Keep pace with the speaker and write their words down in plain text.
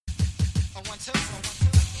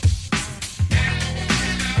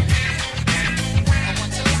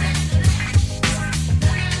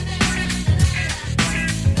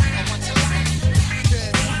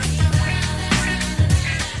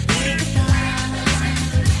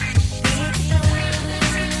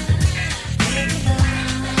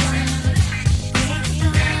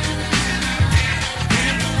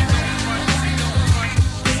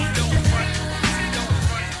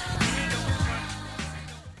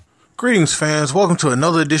Greetings, fans. Welcome to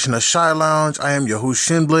another edition of Shy Lounge. I am your host,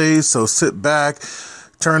 Shinblaze. So sit back,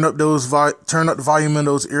 turn up the volume in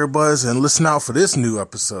those earbuds, and listen out for this new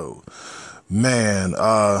episode. Man,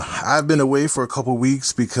 I've been away for a couple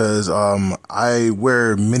weeks because I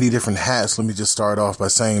wear many different hats. Let me just start off by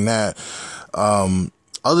saying that.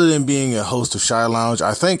 Other than being a host of Shy Lounge,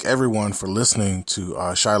 I thank everyone for listening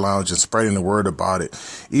to Shy Lounge and spreading the word about it.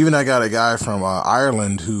 Even I got a guy from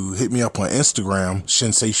Ireland who hit me up on Instagram,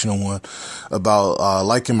 sensational one, about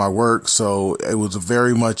liking my work. So it was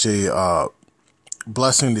very much a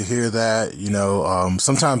blessing to hear that. You know,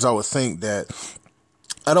 sometimes I would think that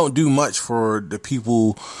I don't do much for the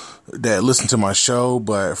people that listen to my show,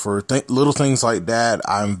 but for little things like that,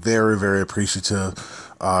 I'm very, very appreciative.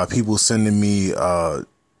 People sending me,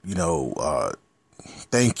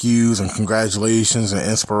 thank yous and congratulations and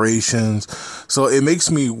inspirations. So it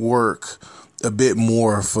makes me work a bit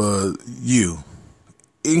more for you,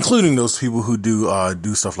 including those people who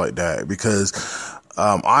do stuff like that. Because,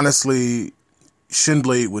 honestly,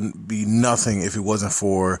 Shinblade wouldn't be nothing if it wasn't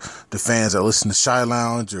for the fans that listen to Shy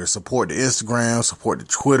Lounge or support the Instagram, support the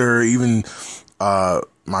Twitter, even, my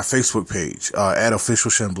Facebook page, at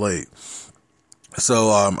Official Shinblade. So,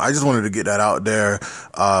 I just wanted to get that out there,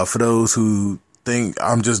 for those who think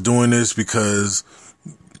I'm just doing this because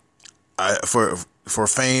for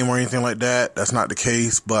fame or anything like that. That's not the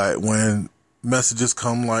case. But when messages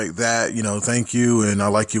come like that, thank you and I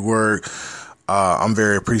like your work, I'm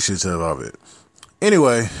very appreciative of it.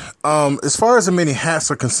 Anyway, as far as the many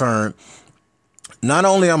hats are concerned, not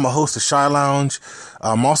only am I a host of Shy Lounge,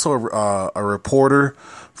 I'm also a reporter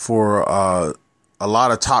for, a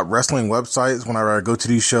lot of top wrestling websites whenever I go to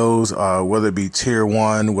these shows, whether it be Tier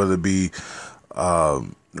 1, whether it be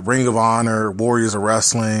Ring of Honor, Warriors of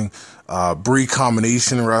Wrestling, Brie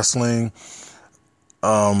Combination Wrestling.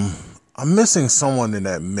 I'm missing someone in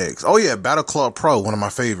that mix. Oh yeah, Battle Club Pro, one of my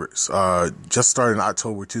favorites. Just started in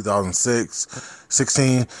October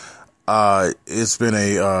 2016. It's been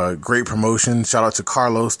a great promotion. Shout out to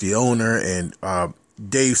Carlos, the owner, and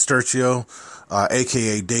Dave Sturcio,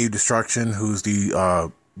 aka Dave Destruction, who's the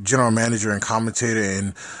general manager and commentator,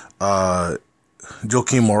 and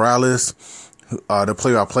Joaquin Morales, the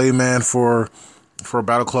play-by-play man for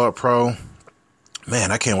Battle Club Pro.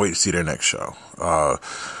 Man, I can't wait to see their next show.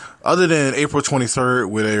 Other than April 23rd,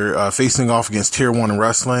 where they're facing off against Tier 1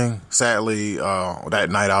 Wrestling. Sadly, that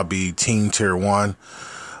night I'll be Team Tier 1.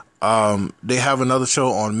 They have another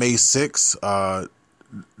show on May 6th,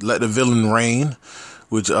 Let the Villain Reign,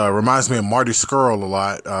 which reminds me of Marty Scurll a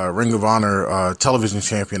lot, Ring of Honor television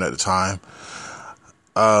champion at the time.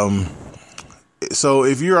 So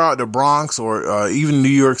if you're out in the Bronx or even New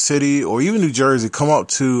York City or even New Jersey, come up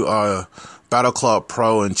to Battle Club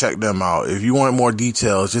Pro and check them out. If you want more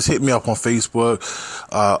details, just hit me up on Facebook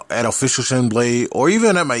at Official Shinblade, or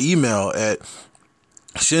even at my email at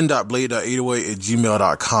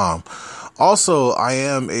shin.blade.808@gmail.com. Also, I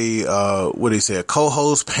am a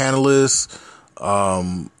co-host, panelist,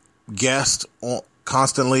 guest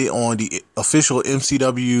constantly on the official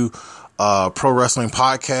MCW Pro Wrestling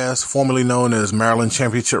Podcast, formerly known as Maryland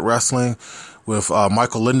Championship Wrestling, with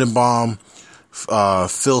Michael Lindenbaum,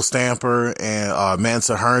 Phil Stamper, and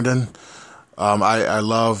Mansa Herndon. I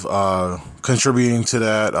love contributing to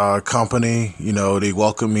that company. They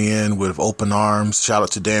welcome me in with open arms. Shout out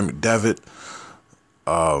to Dan McDevitt,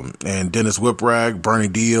 and Dennis Whiprag, Bernie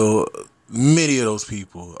Deal, many of those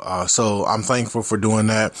people. So I'm thankful for doing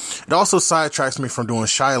that. It also sidetracks me from doing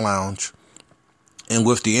Shy Lounge and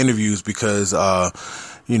with the interviews because, I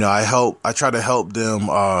try to help them,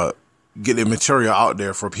 get their material out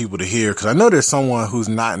there for people to hear. Cause I know there's someone who's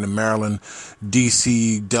not in the Maryland,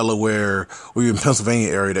 DC, Delaware, or even Pennsylvania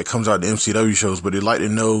area that comes out to MCW shows, but they'd like to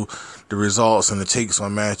know the results and the takes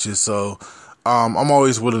on matches. So, I'm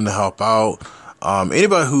always willing to help out.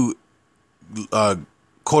 Anybody who,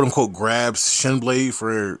 quote unquote, grabs Shinblade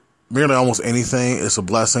for merely almost anything, it's a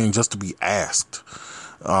blessing just to be asked.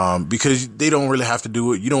 Because they don't really have to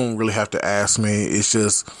do it. You don't really have to ask me. It's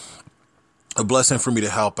just a blessing for me to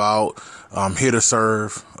help out. I'm here to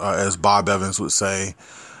serve, as Bob Evans would say.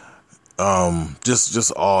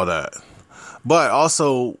 Just all that. But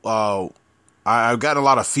also, I've gotten a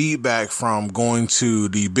lot of feedback from going to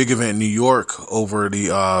the big event in New York over the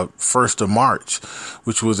 1st of March,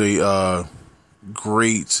 which was a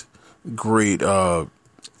great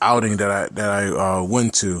outing that I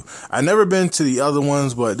went to. I never been to the other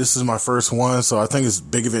ones, but this is my first one, so I think it's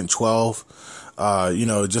Big Event 12.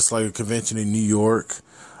 Just like a convention in New York.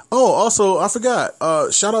 Oh, also, I forgot,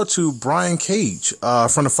 shout out to Brian Cage,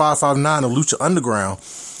 from the 559 of Lucha Underground,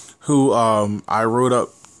 who, I rode up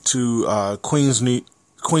to, Queens,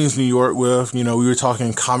 Queens, New York with. We were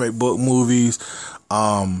talking comic book movies.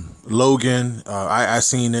 Logan, I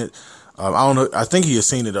seen it. I don't know. I think he has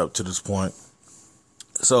seen it up to this point.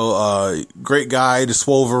 So, great guy, the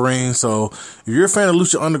Swolverine. So if you're a fan of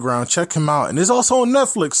Lucha Underground, check him out. And it's also on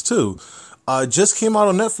Netflix too. Just came out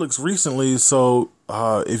on Netflix recently. So,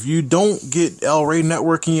 if you don't get El Rey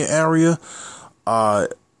Network in your area,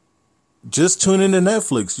 just tune into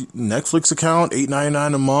Netflix account,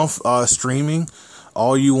 $8.99 a month, streaming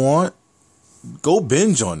all you want. Go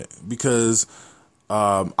binge on it because,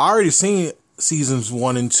 I already seen seasons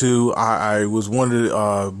 1 and 2. I was one of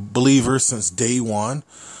the believers since day one.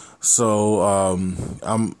 So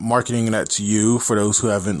I'm marketing that to you for those who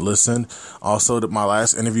haven't listened. Also, my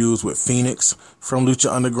last interview was with Phoenix from Lucha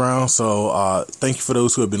Underground. So thank you for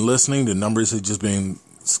those who have been listening. The numbers have just been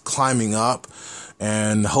climbing up,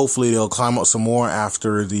 and hopefully they'll climb up some more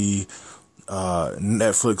after the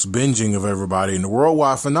Netflix binging of everybody and the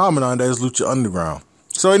worldwide phenomenon that is Lucha Underground.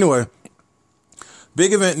 So anyway,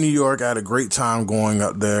 big event in New York. I had a great time going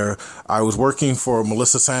up there. I was working for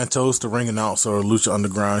Melissa Santos, the ring announcer of Lucha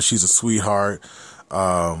Underground. She's a sweetheart.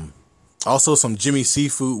 Also, some Jimmy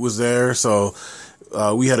Seafood was there. So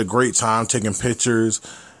we had a great time taking pictures.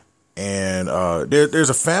 And there's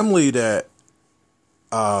a family that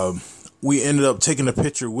we ended up taking a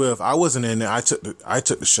picture with. I wasn't in there. I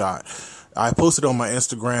took the shot. I posted on my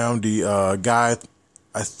Instagram. The guy,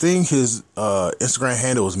 I think his Instagram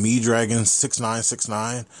handle was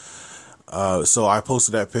MeDragon6969. So I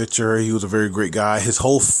posted that picture. He was a very great guy. His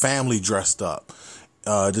whole family dressed up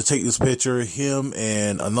to take this picture. Him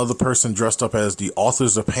and another person dressed up as the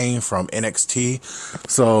Authors of Pain from NXT.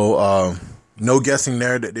 So no guessing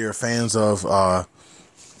there that they're fans of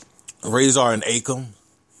Razor and Akam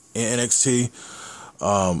in NXT.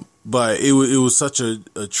 But it was such a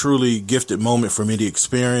truly gifted moment for me to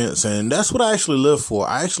experience. And that's what I actually live for.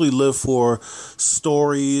 I actually live for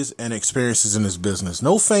stories and experiences in this business.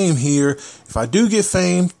 No fame here. If I do get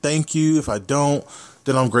fame, thank you. If I don't,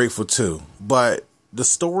 then I'm grateful too. But the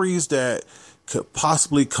stories that could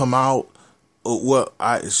possibly come out,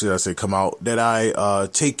 that I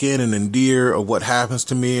take in and endear of what happens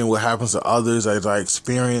to me and what happens to others as I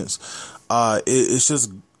experience, it's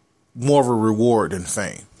just more of a reward than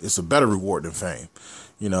fame. It's a better reward than fame,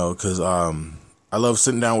 because I love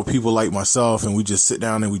sitting down with people like myself, and we just sit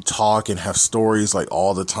down and we talk and have stories like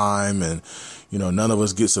all the time. And, none of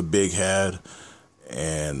us gets a big head,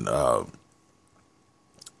 and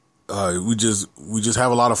we just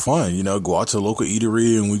have a lot of fun, go out to the local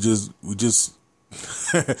eatery and we just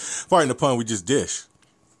pardon the pun, we just dish.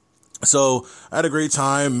 So I had a great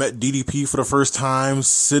time, met DDP for the first time,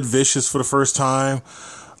 Sid Vicious for the first time.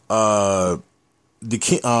 The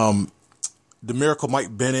Miracle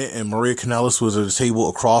Mike Bennett and Maria Kanellis was at a table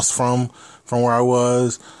across from where I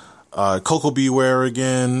was. Coco Beware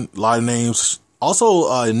again, a lot of names.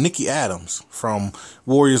 Also, Nikki Adams from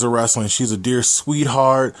Warriors of Wrestling. She's a dear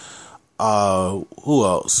sweetheart. Who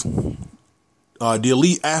else? The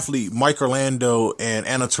Elite Athlete, Mike Orlando and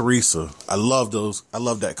Anna Teresa. I love those. I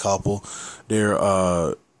love that couple. They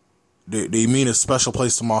mean a special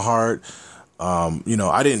place to my heart. I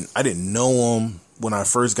didn't know them when I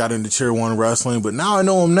first got into Tier 1 wrestling, but now I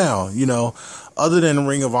know them now, other than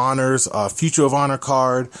Ring of Honor's, Future of Honor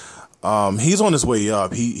card. He's on his way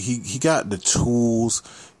up. He got the tools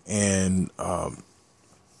and,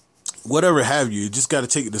 whatever have you, just got to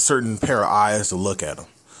take a certain pair of eyes to look at him.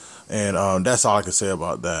 And, that's all I can say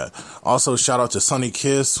about that. Also, shout out to Sonny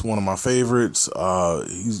Kiss, one of my favorites.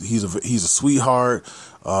 He's a sweetheart.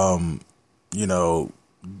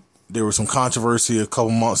 There was some controversy a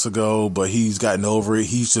couple months ago, but he's gotten over it.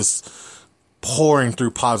 He's just pouring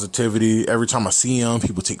through positivity. Every time I see him,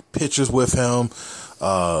 people take pictures with him,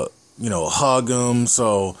 hug him.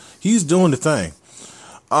 So he's doing the thing.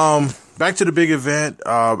 Back to the big event.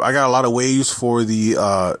 I got a lot of waves for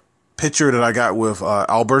the picture that I got with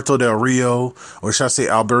Alberto Del Rio, or should I say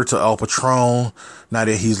Alberto El Patron, now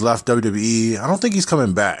that he's left WWE. I don't think he's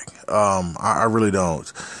coming back. I really don't.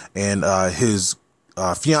 And his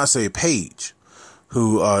fiance Paige,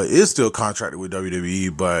 who is still contracted with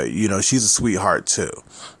WWE, but she's a sweetheart too.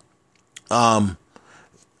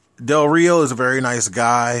 Del Rio is a very nice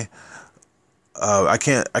guy. I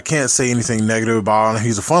can't say anything negative about him.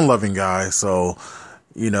 He's a fun-loving guy, so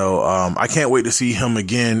I can't wait to see him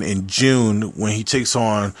again in June when he takes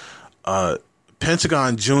on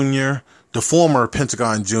Pentagon Jr., the former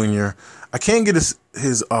Pentagon Jr. I can't get his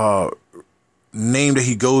name that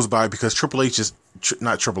he goes by because Triple H is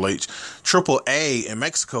not Triple H. Triple A in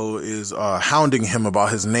Mexico is hounding him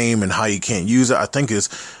about his name and how he can't use it. I think it's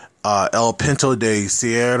El Pinto de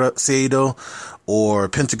Ciedo, or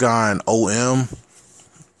Pentagon OM.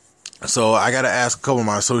 So I got to ask a couple of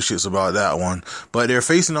my associates about that one. But they're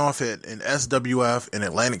facing off in SWF in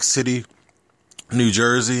Atlantic City, New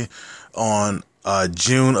Jersey on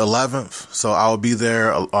June 11th. So I'll be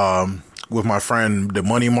there with my friend, the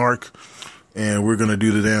Money Mark, and we're going to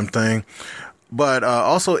do the damn thing. But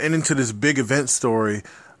also into this big event story,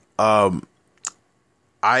 I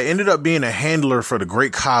ended up being a handler for the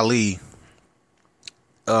Great Khali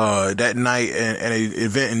that night in an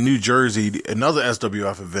event in New Jersey, another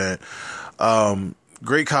SWF event.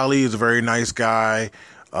 Great Khali is a very nice guy,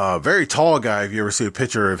 very tall guy. If you ever see a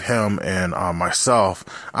picture of him and myself,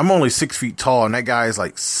 I'm only 6 feet tall, and that guy is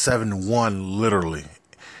like 7'1", literally.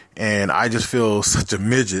 And I just feel such a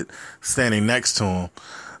midget standing next to him.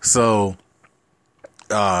 So,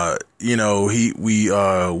 we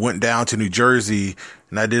went down to New Jersey,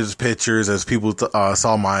 and I did his pictures as people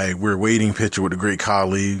saw my we're waiting picture with the Great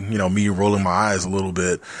Khali, me rolling my eyes a little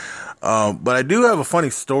bit. But I do have a funny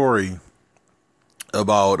story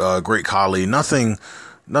about Great Khali. Nothing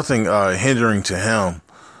hindering to him.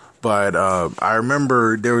 But I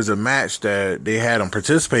remember there was a match that they had him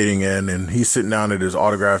participating in, and he's sitting down at his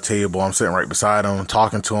autograph table. I'm sitting right beside him,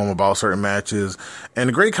 talking to him about certain matches. And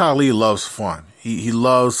the Great Khali loves fun. He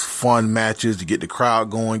loves fun matches to get the crowd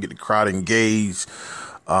going, get the crowd engaged.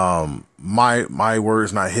 My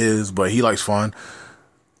words, not his, but he likes fun.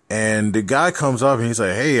 And the guy comes up and he's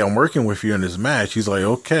like, "Hey, I'm working with you in this match." He's like,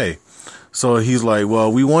 "Okay." So he's like,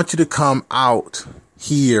 "Well, we want you to come out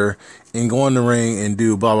here and go in the ring and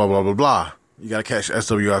do blah, blah, blah, blah, blah. You got to catch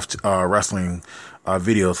SWF wrestling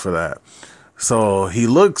videos for that." So he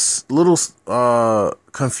looks a little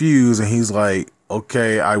confused, and he's like,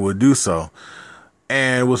 "Okay, I will do so."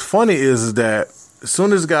 And what's funny is that as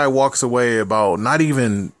soon as this guy walks away, about not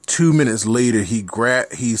even 2 minutes later, he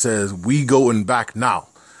says, "We going back now."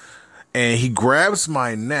 And he grabs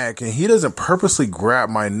my neck, and he doesn't purposely grab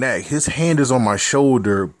my neck. His hand is on my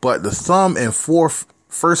shoulder, but the thumb and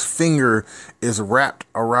first finger is wrapped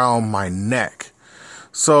around my neck.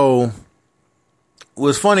 So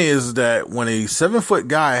what's funny is that when a 7-foot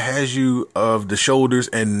guy has you of the shoulders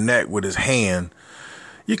and neck with his hand,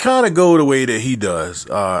 you kind of go the way that he does.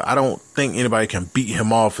 I don't think anybody can beat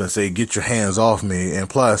him off and say, "Get your hands off me." And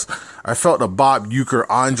plus, I felt a Bob Uecker,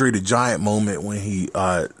 Andre the Giant moment when he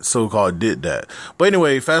so-called did that. But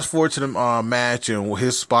anyway, fast forward to the match, and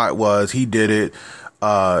his spot was, he did it.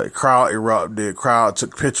 Crowd erupted. Crowd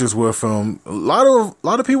took pictures with him. A lot of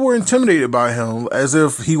people were intimidated by him, as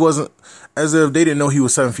if they didn't know he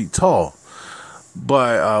was 7 feet tall.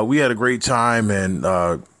 But we had a great time, and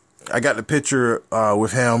I got the picture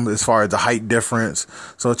with him as far as the height difference.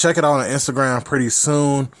 So check it out on Instagram pretty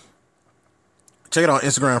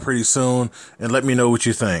soon. And let me know what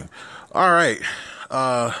you think. All right.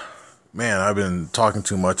 Man, I've been talking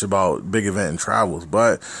too much about big event and travels,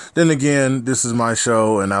 but then again, this is my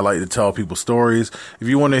show and I like to tell people stories. If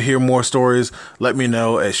you want to hear more stories, let me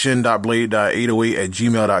know at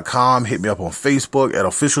shin.blade.808@gmail.com. Hit me up on Facebook at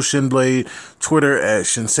Official Shinblade, Twitter at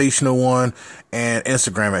Sensational1, and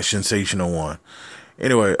Instagram at Sensational1.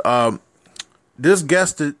 Anyway, this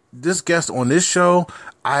guest on this show,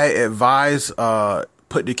 I advise,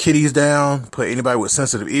 put the kiddies down, put anybody with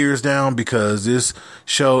sensitive ears down, because this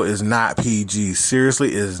show is not PG. Seriously,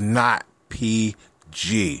 it is not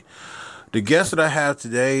PG. The guest that I have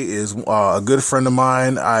today is a good friend of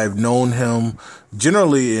mine. I've known him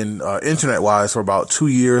generally in internet wise for about 2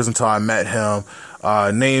 years until I met him,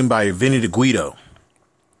 named by Vinny the Guido.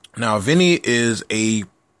 Now, Vinny is a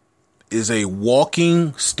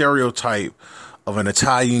walking stereotype of an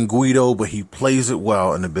Italian Guido, but he plays it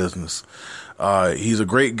well in the business. He's a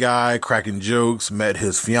great guy, cracking jokes. Met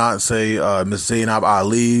his fiance, Miss Zainab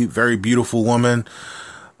Ali, very beautiful woman.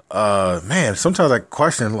 Man, sometimes I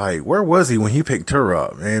question, like, where was he when he picked her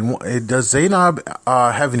up? And does Zainab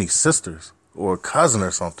have any sisters or a cousin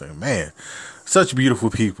or something? Man, such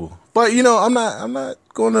beautiful people. But I'm not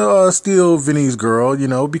going to steal Vinny's girl,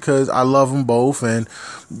 because I love them both and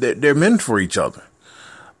they're meant for each other.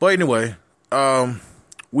 But anyway,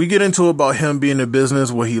 we get into about him being in business,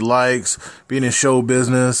 what he likes, being in show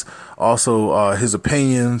business, also his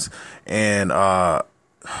opinions, and I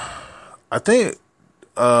think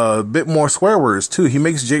a bit more swear words too. He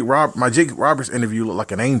makes my Jake Roberts interview look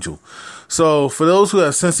like an angel. So for those who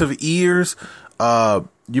have sensitive ears,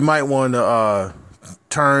 you might want to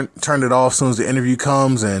turn it off as soon as the interview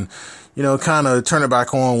comes, and kind of turn it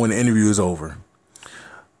back on when the interview is over.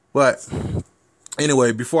 But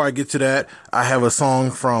Anyway, before I get to that, I have a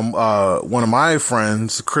song from one of my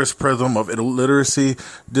friends, Chris Prism of Illiteracy.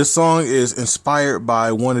 This song is inspired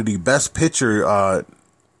by one of the best picture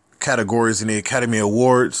categories in the Academy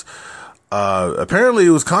Awards. Apparently,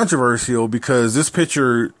 it was controversial because this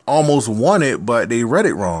picture almost won it, but they read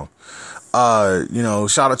it wrong.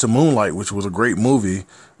 Shout out to Moonlight, which was a great movie.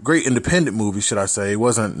 Great independent movie, should I say. It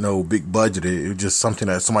wasn't no big budgeted. It was just something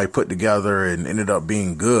that somebody put together and ended up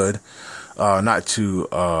being good. Not to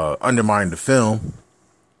undermine the film.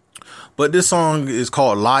 But this song is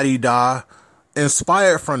called La Di Da,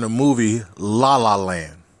 inspired from the movie La La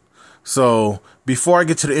Land. So before I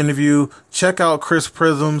get to the interview, check out Chris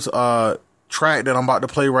Prism's track that I'm about to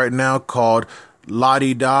play right now called La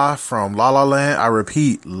Di Da from La La Land. I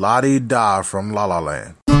repeat, La Di Da from La La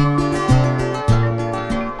Land.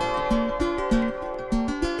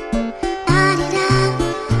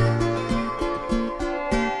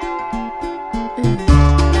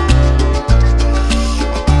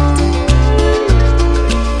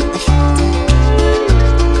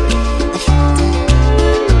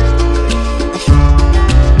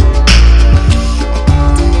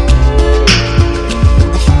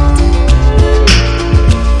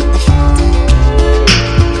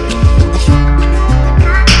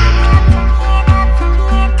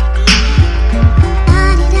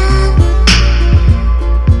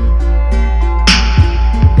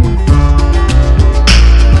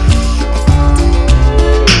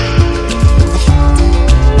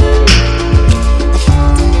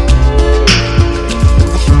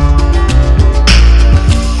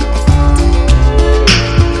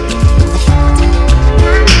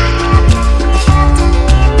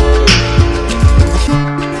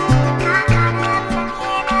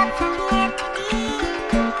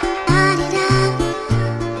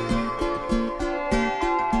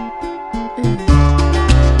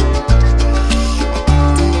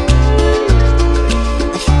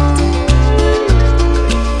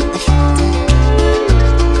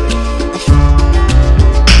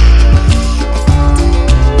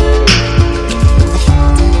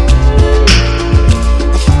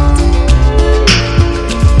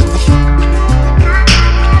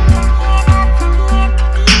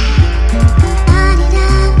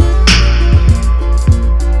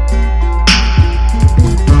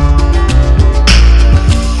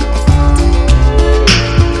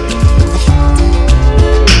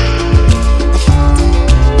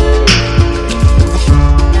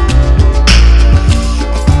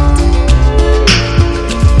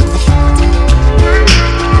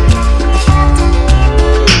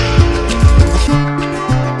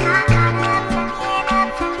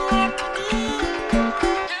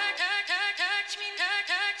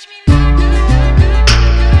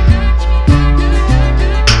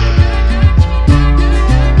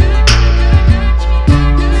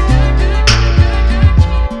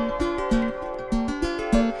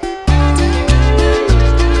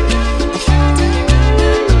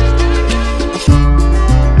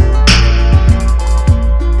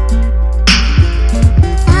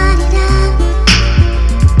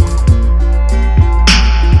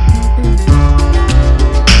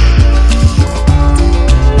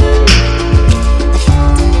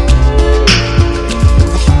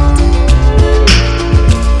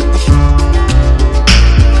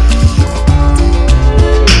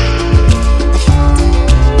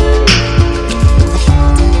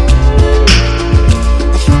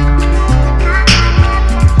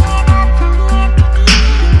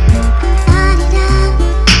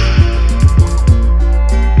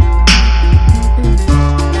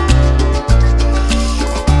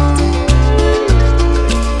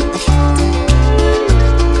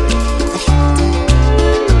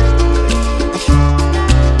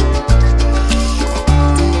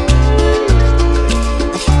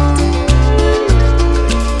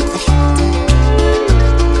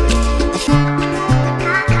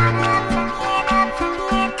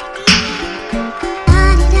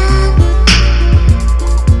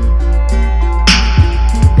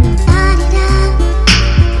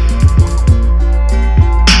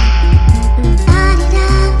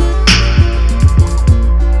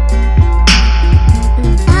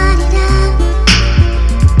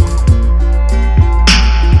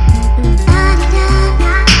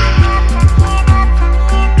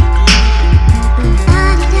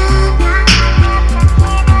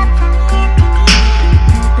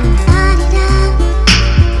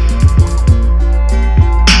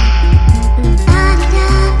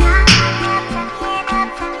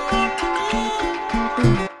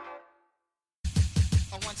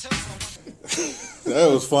 That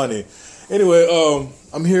was funny. Anyway,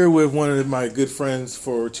 I'm here with one of my good friends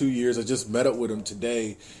for 2 years. I just met up with him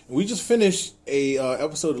today. And we just finished a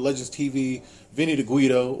episode of Legends TV, Vinny the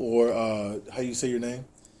Guido, or how you say your name?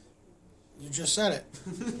 You just said it.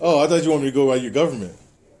 Oh, I thought you wanted me to go by your government.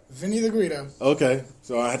 Vinny the Guido. Okay,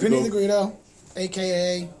 so I had to Vinny go. the Guido,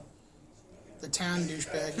 a.k.a. the town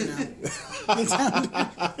douchebag, you know. The town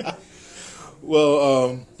douchebag.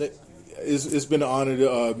 Well, it's been an honor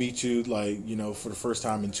to meet you, for the first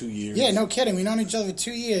time in 2 years. Yeah, no kidding. We've known each other for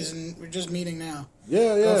 2 years, and we're just meeting now.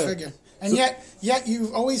 Yeah. Go figure. And yet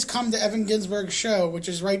you've always come to Evan Ginsberg's show, which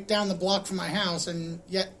is right down the block from my house, and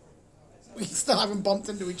yet we still haven't bumped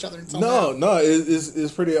into each other until now. No,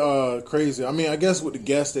 it's pretty crazy. I mean, I guess with the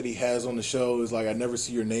guests that he has on the show is like I never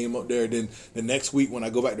see your name up there. Then the next week when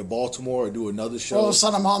I go back to Baltimore or do another show, all of a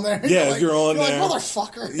sudden I'm on there. Yeah, you're on there. Like,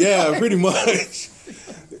 motherfucker. Yeah, pretty much.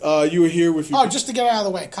 You were here with your... Oh, just to get it out of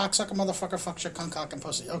the way. Cocksucker, motherfucker, fuck shit, cunt, cock, and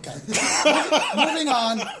pussy. Okay.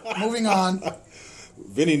 Moving on.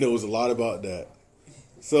 Vinny knows a lot about that.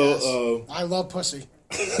 So, yes. I love pussy.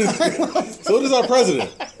 So does our president.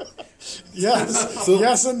 Yes.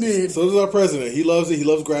 Yes, indeed. So does our president. He loves it. He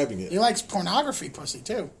loves grabbing it. He likes pornography pussy,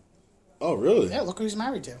 too. Oh, really? Yeah, look who he's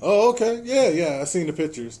married to. Oh, okay. Yeah. I seen the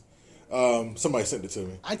pictures. Somebody sent it to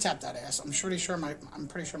me. I tapped that ass. I'm pretty sure my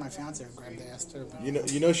fiance would grab the ass too.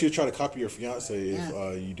 But. You know she'll try to copy your fiance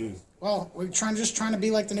if you do. Well, we're just trying to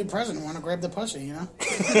be like the new president. Want to grab the pussy, you know?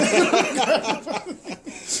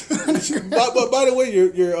 but by the way,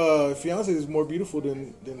 your fiance is more beautiful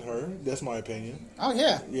than her. That's my opinion. Oh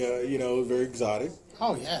yeah. Yeah, very exotic.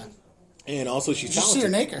 Oh yeah. And also she's talented. You see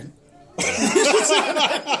her naked.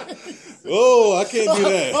 Oh, I can't do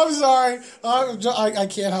that. I'm sorry. I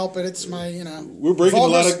can't help it. It's my, We're breaking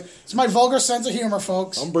vulgar, a lot of... It's my vulgar sense of humor,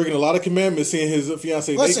 folks. I'm breaking a lot of commandments seeing his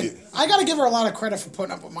fiancé naked. I got to give her a lot of credit for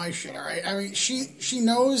putting up with my shit, all right? I mean, she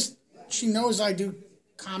knows I do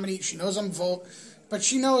comedy. She knows I'm Volt. But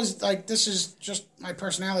she knows, like, this is just my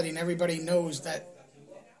personality, and everybody knows that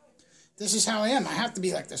this is how I am. I have to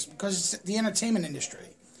be like this because it's the entertainment industry.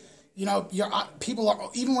 People are,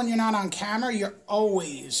 even when you're not on camera, you're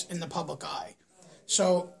always in the public eye.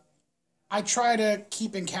 So I try to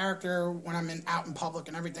keep in character when I'm out in public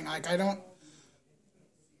and everything. Like, I don't,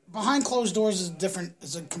 behind closed doors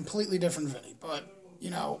is a completely different Vinny. But,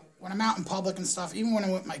 when I'm out in public and stuff, even when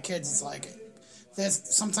I'm with my kids, it's like,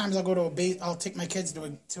 sometimes I'll go to I'll take my kids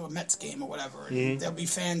to a Mets game or whatever, and there'll be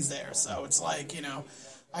fans there. So it's like,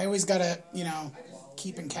 I always gotta,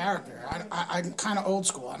 keep in character. I'm kind of old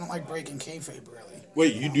school. I don't like breaking kayfabe, really.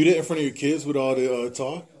 Wait, you do that in front of your kids with all the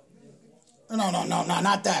talk? No,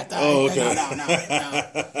 not that. Oh, okay.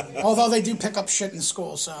 No. Although they do pick up shit in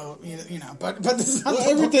school, so but this is not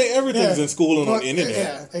everything's in school and on the internet.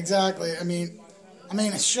 Yeah, exactly. I mean,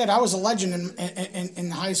 shit. I was a legend in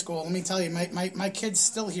high school. Let me tell you, my kids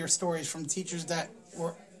still hear stories from teachers that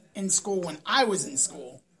were in school when I was in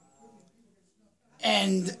school,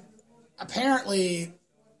 and apparently,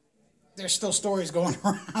 there's still stories going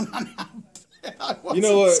around on how bad I was in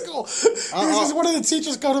school. One of the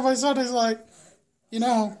teachers go to my son and he's like,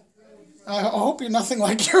 I hope you're nothing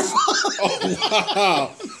like your father.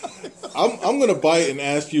 Oh, wow. I'm going to bite and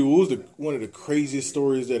ask you, what was one of the craziest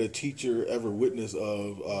stories that a teacher ever witnessed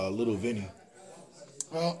of little Vinny?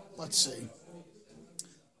 Well, let's see.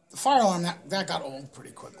 The fire alarm, that got old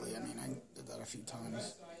pretty quickly. I mean, I did that a few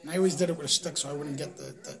times. And I always did it with a stick so I wouldn't get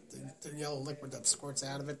the yellow liquid that squirts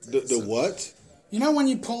out of it. The what? When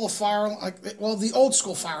you pull a fire, the old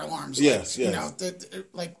school fire alarms. Yes.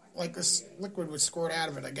 Like this liquid would squirt out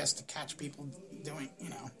of it, I guess, to catch people doing,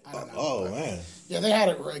 I don't know. Oh, man. Yeah, they had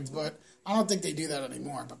it rigged, but I don't think they do that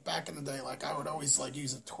anymore. But back in the day, I would always,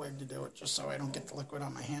 use a twig to do it just so I don't get the liquid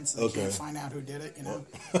on my hands so they can't find out who did it,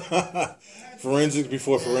 Forensics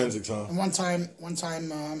before forensics, huh? And one time,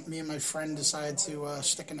 me and my friend decided to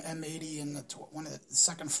stick an M80 in the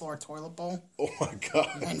second floor toilet bowl. Oh, my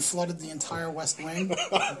God. And flooded the entire West Wing.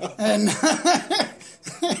 And,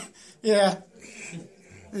 yeah.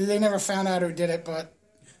 They never found out who did it, but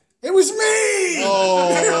it was me!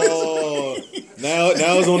 Oh, now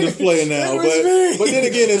it's on display now. But then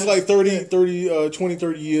again, it's like 20,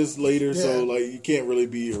 30 years later, so you can't really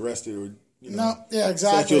be arrested or, exactly.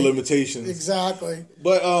 statute of limitations. Exactly.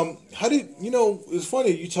 But how did, it's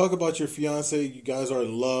funny, you talk about your fiance, you guys are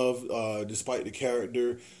in love despite the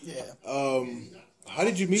character. Yeah. How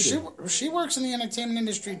did you meet her? She works in the entertainment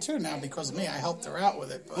industry too now because of me. I helped her out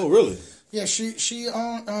with it. But, oh, really? Yeah, she's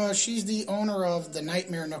the owner of the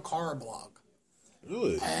Nightmare Nakara blog.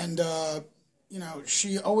 Really? And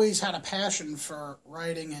she always had a passion for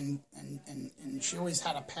writing and she always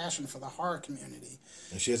had a passion for the horror community.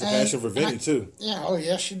 And she has a passion for Vinny, too. Yeah, oh,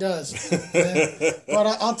 yeah, she does. Yeah. But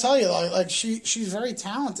I'll tell you, like she's very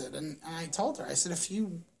talented. And I told her, I said, if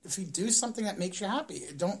you do something that makes you happy,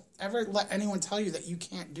 don't ever let anyone tell you that you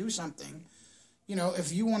can't do something.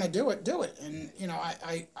 If you want to do it, do it. And,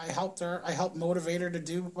 I helped her. I helped motivate her to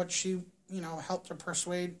do what she, helped her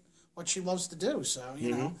persuade what she loves to do. So,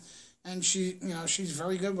 you know. And she, she's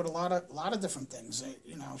very good with a lot of different things.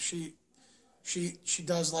 She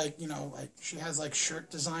does like she has like shirt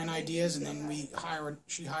design ideas, and then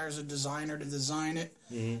she hires a designer to design it,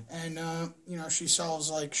 and she sells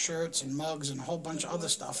like shirts and mugs and a whole bunch of other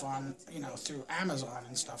stuff on through Amazon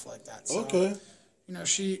and stuff like that. So, okay.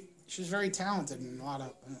 She's very talented in a lot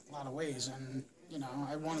of ways, and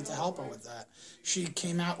I wanted to help her with that. She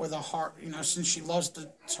came out with since she loves to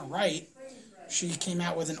write. She came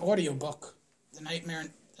out with an audiobook, the Nightmare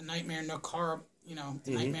Nook horror,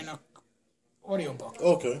 the Nightmare Nook audiobook.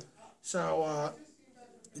 Okay. So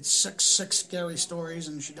it's six scary stories,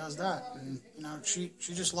 and she does that, and she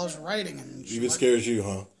just loves writing, and even scares you,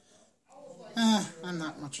 huh? I'm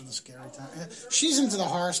not much of the scary type. She's into the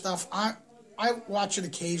horror stuff. I watch it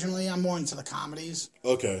occasionally. I'm more into the comedies.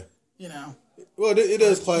 Okay. Well, it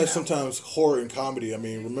does clash sometimes horror and comedy. I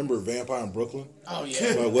mean, remember Vampire in Brooklyn? Oh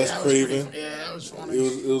yeah, by Wes Craven. Yeah, that was funny.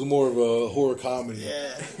 It was more of a horror comedy.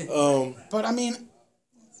 Yeah. But I mean,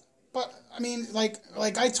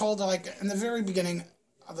 like I told her, like in the very beginning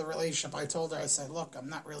of the relationship, I told her, I said, look, I'm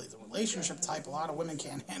not really the relationship type. A lot of women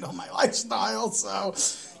can't handle my lifestyle, so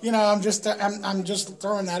I'm just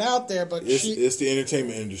throwing that out there. But it's the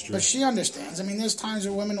entertainment industry. But she understands. I mean, there's times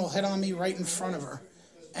where women will hit on me right in front of her.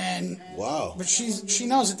 And wow, but she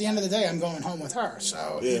knows at the end of the day I'm going home with her.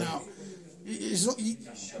 So you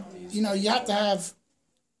have to have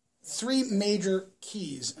 3 major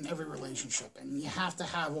keys in every relationship, and you have to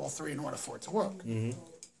have all 3 in order for it to work.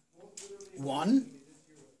 Mm-hmm. One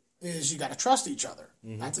is you got to trust each other.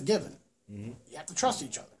 Mm-hmm. That's a given. Mm-hmm. You have to trust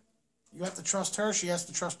each other. You have to trust her. She has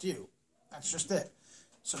to trust you. That's just it.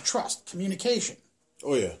 So trust, communication.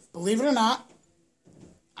 Oh yeah. Believe it or not.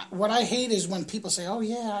 What I hate is when people say, oh,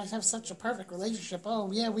 yeah, I have such a perfect relationship.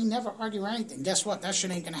 Oh, yeah, we never argue or anything. Guess what? That shit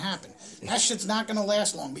ain't going to happen. That shit's not going to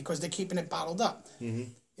last long because they're keeping it bottled up.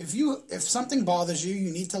 Mm-hmm. If something bothers you,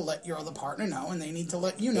 you need to let your other partner know, and they need to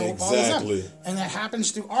let you know what bothers them. And that happens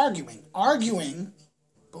through arguing. Arguing,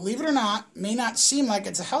 believe it or not, may not seem like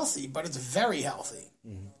it's healthy, but it's very healthy.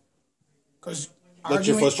 Because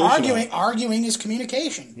arguing is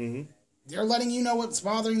communication. Mm-hmm. They're letting you know what's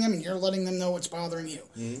bothering them, and you're letting them know what's bothering you.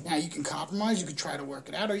 Mm-hmm. Now, you can compromise, you can try to work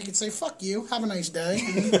it out, or you can say, fuck you, have a nice day,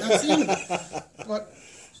 and that's the end of it.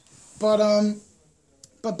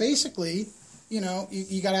 But basically, you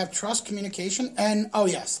got to have trust, communication, and, oh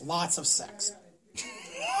yes, lots of sex.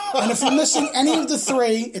 And if you're missing any of the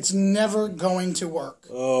 3, it's never going to work.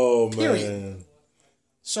 Oh, period. Man.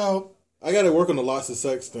 So I got to work on the lots of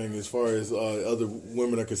sex thing as far as other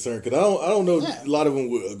women are concerned, because I don't know a lot of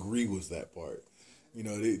them would agree with that part.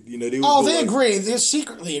 They agree. They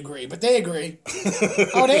secretly agree, but they agree.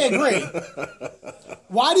 Oh, they agree.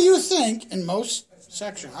 Why do you think in most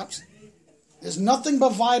sex shops there's nothing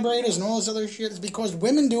but vibrators and all this other shit? It's because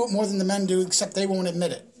women do it more than the men do, except they won't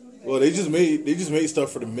admit it. Well, they just made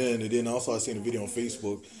stuff for the men, and then also I seen a video on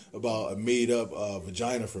Facebook about a made up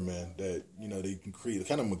vagina for men that they can create,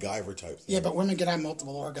 kind of MacGyver type thing. Yeah, but women can have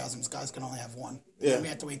multiple orgasms. Guys can only have one. Yeah, and we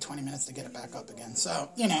have to wait 20 minutes to get it back up again. So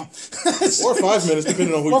or 5 minutes,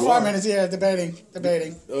 depending on who you are. Or 5 minutes, yeah, debating.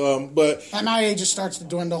 But at my age, it starts to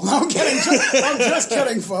dwindle. No, I'm kidding. I'm just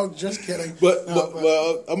kidding, folks. Just kidding. But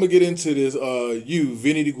I'm gonna get into this. You,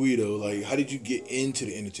 Vinny DeGuido, like, how did you get into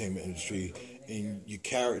the entertainment industry? And your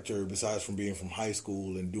character, besides from being from high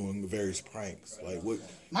school and doing various pranks, like what?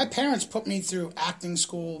 My parents put me through acting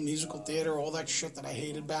school, musical theater, all that shit that I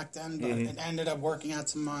hated back then, but it ended up working out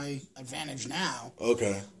to my advantage now.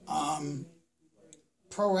 Okay.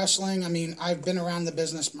 Pro wrestling. I mean, I've been around the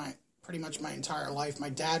business pretty much my entire life. My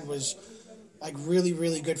dad was like really,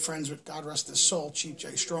 really good friends with, God rest his soul, Chief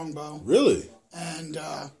Jay Strongbow. Really? And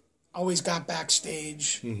always got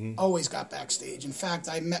backstage. Mm-hmm. Always got backstage. In fact,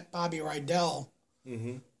 I met Bobby Rydell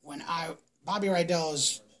when Bobby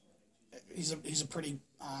Rydell he's a pretty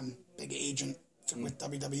big agent with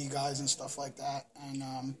WWE guys and stuff like that. And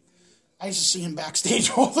I used to see him backstage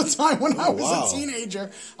all the time when I was a teenager.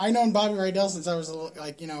 I known Bobby Rydell since I was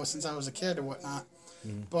since I was a kid or whatnot.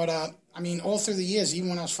 Mm-hmm. But I mean, all through the years, even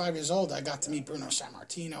when I was 5 years old, I got to meet Bruno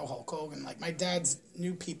Sammartino, Hulk Hogan. Like, my dad's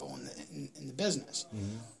knew people in the business.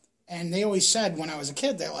 Mm-hmm. And they always said when I was a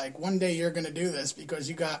kid, they're like, one day you're going to do this because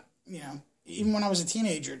you got, even when I was a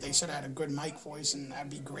teenager, they said I had a good mic voice and I'd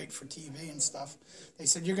be great for TV and stuff. They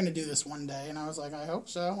said, you're going to do this one day. And I was like, I hope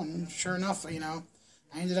so. And sure enough, I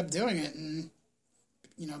ended up doing it and,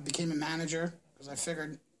 became a manager because I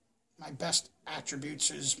figured my best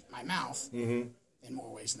attributes is my mouth in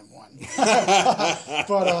more ways than one.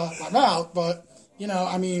 But my mouth, but,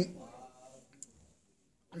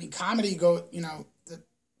 comedy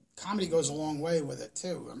comedy goes a long way with it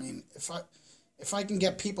too. I mean, if I can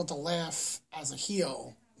get people to laugh as a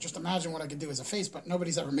heel, just imagine what I could do as a face. But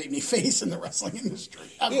nobody's ever made me face in the wrestling industry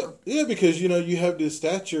ever. Yeah, because you have this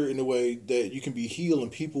stature in a way that you can be heel,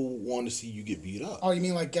 and people want to see you get beat up. Oh, you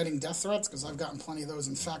mean like getting death threats? Because I've gotten plenty of those.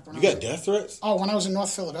 In fact, you got death threats? Oh, when I was in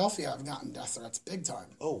North Philadelphia, I've gotten death threats big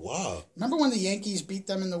time. Oh wow! Remember when the Yankees beat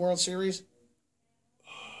them in the World Series?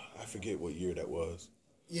 I forget what year that was.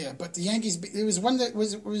 Yeah, but the Yankees. It was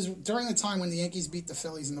during the time when the Yankees beat the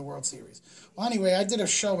Phillies in the World Series. Well, anyway, I did a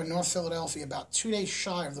show in North Philadelphia about 2 days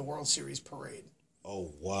shy of the World Series parade. Oh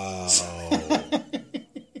wow!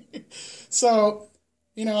 So,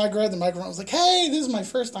 I grabbed the microphone. I was like, "Hey, this is my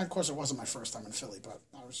first time." Of course, it wasn't my first time in Philly, but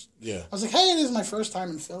I was like, "Hey, this is my first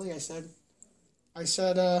time in Philly." I said,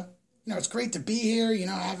 it's great to be here.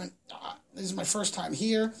 I haven't. This is my first time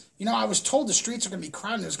here. I was told the streets are going to be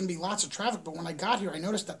crowded. There's going to be lots of traffic. But when I got here, I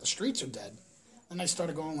noticed that the streets are dead. And I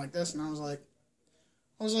started going like this, and I was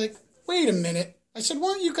like, wait a minute. I said,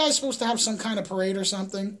 weren't you guys supposed to have some kind of parade or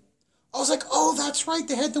something? I was like, oh, that's right.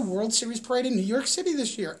 They had the World Series parade in New York City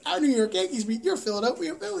this year. Our New York Yankees beat your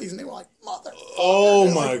Philadelphia Phillies. And they were like, mother.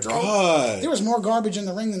 Oh, my God. There was more garbage in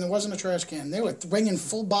the ring than there was in a trash can. They were winging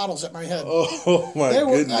full bottles at my head. Oh, my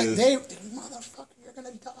goodness. Motherfucker, you're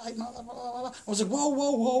going to die, motherfucker. I was like,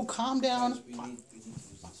 whoa, calm down.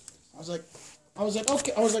 I was like,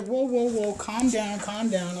 okay. I was like, whoa, calm down.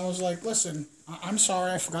 I was like, listen, I'm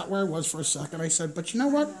sorry. I forgot where I was for a second. I said, but you know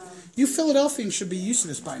what? You Philadelphians should be used to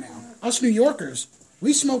this by now. Us New Yorkers,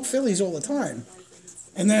 we smoke Phillies all the time.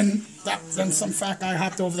 And then some fat guy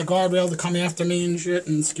hopped over the guardrail to come after me and shit,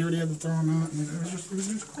 and security had to throw him out. And it was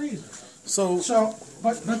just crazy.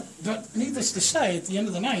 But needless to say, at the end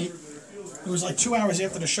of the night, it was like 2 hours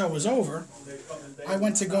after the show was over. I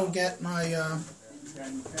went to go get my.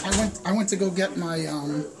 I went to go get my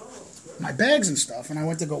my bags and stuff, and I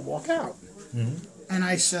went to go walk out. Mm-hmm. And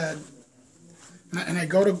I said, and I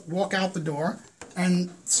go to walk out the door, and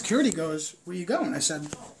security goes, "Where you going?" I said,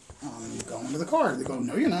 "I'm going to the car." They go,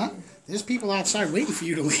 "No, you're not. There's people outside waiting for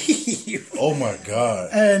you to leave." Oh my God!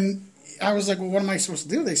 And I was like, "Well, what am I supposed to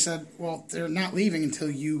do?" They said, "Well, they're not leaving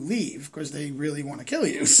until you leave because they really want to kill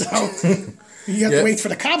you. So you have to wait for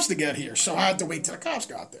the cops to get here." So I had to wait till the cops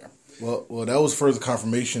got there. Well, that was further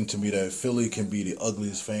confirmation to me that Philly can be the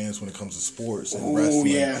ugliest fans when it comes to sports and wrestling.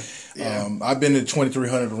 Yeah. I've been to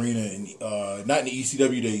 2300 Arena, and not in the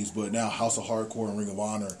ECW days, but now House of Hardcore and Ring of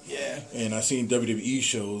Honor. Yeah. And I've seen WWE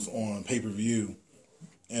shows on pay-per-view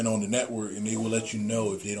and on the network, and they will let you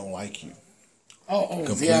know if they don't like you.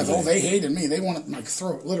 Completely. Yeah. Oh, they hated me. They wanted my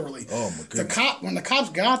throat, literally. Oh, my goodness. When the cops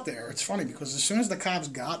got there, it's funny because as soon as the cops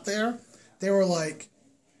got there, they were like,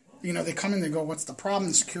 they come in, they go, "What's the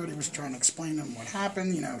problem?" The security was trying to explain to them what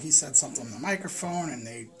happened. He said something on the microphone, and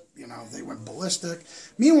they went ballistic.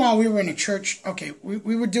 Meanwhile, we were in a church. Okay,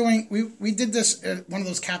 we did this at one of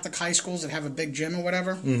those Catholic high schools that have a big gym or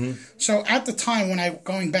whatever. Mm-hmm. So at the time when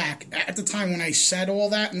I said all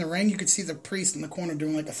that in the ring, you could see the priest in the corner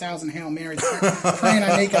doing like 1,000 Hail Marys, praying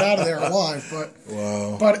I make it out of there alive. But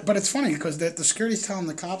wow. But it's funny because the security's telling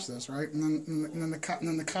the cops this, right? And then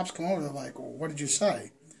the cops come over. They're like, "Well, what did you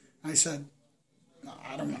say?" I said, "No,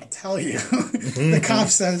 I don't want to tell you." The cop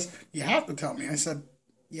says, "You have to tell me." I said,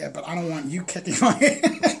 "Yeah, but I don't want you kicking my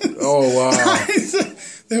ass." Oh, wow.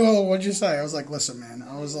 They were, "Well, what'd you say?" I was like, "Listen, man,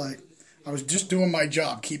 I was just doing my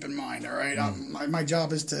job, keep in mind, all right? My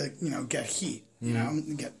job is to, get heat,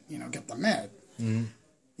 get them mad." Mm.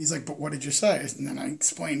 He's like, "But what did you say?" And then I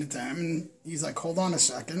explained it to him, and he's like, "Hold on a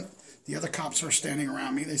second." The other cops are standing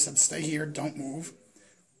around me. They said, "Stay here, don't move."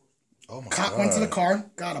 Oh my Cop God. went to the car,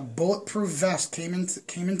 got a bulletproof vest, came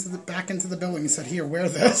back into the building and said, "Here, wear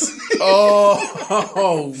this."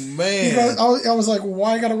 Oh man! He goes, I was like, "Well,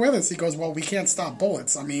 why I gotta wear this?" He goes, "Well, we can't stop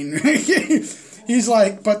bullets. I mean," he's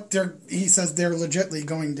like, "But he says they're legitimately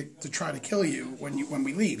going to try to kill you when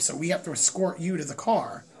we leave, so we have to escort you to the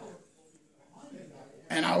car."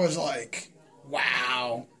 And I was like,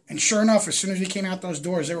 "Wow." And sure enough, as soon as we came out those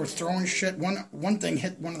doors, they were throwing shit. One thing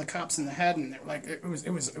hit one of the cops in the head, and it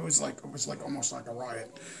was like almost like a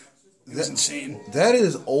riot. It was insane. That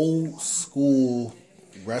is old school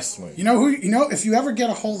wrestling. You know who? You know, if you ever get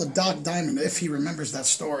a hold of Doc Diamond, if he remembers that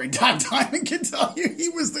story, Doc Diamond can tell you he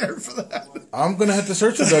was there for that. I'm gonna have to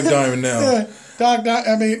search for Doc Diamond now. Yeah, Doc.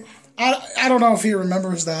 I mean, I don't know if he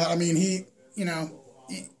remembers that. I mean,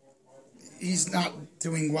 he's not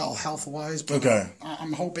doing well health wise. But Okay.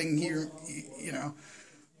 I'm hoping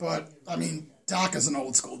but I mean, Doc is an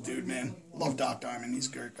old school dude, man. Love Doc Diamond. He's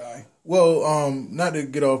a great guy. Well, not to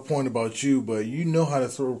get off point about you, but you know how to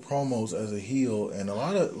throw promos as a heel, and a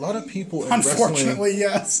lot of people in Unfortunately, wrestling,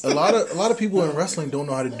 yes. a lot of people in wrestling don't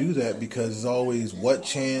know how to do that because it's always what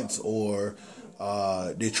chance or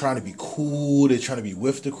they're trying to be cool, they're trying to be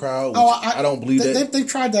with the crowd. Which I don't believe that. They've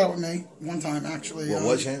tried that with me one time, actually. Well,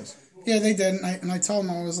 what chance? Yeah, they did, and I told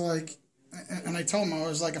them I was like,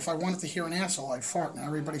 if I wanted to hear an asshole, I'd fart, and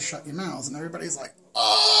everybody shut your mouths, and everybody's like,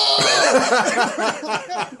 oh.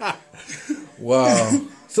 Wow.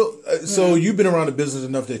 So you've been around the business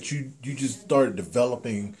enough that you just started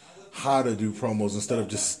developing how to do promos instead of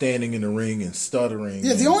just standing in the ring and stuttering.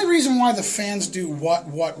 Yeah, the only reason why the fans do what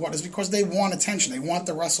is because they want attention. They want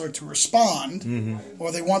the wrestler to respond,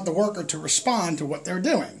 or they want the worker to respond to what they're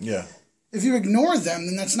doing. Yeah. If you ignore them,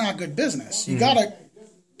 then that's not good business. You gotta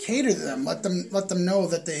cater to them, let them know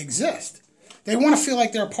that they exist. They want to feel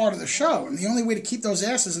like they're a part of the show, and the only way to keep those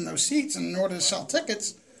asses in those seats and in order to sell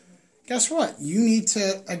tickets, guess what? You need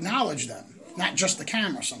to acknowledge them, not just the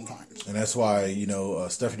camera sometimes. And that's why,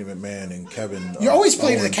 Stephanie McMahon and Kevin... You always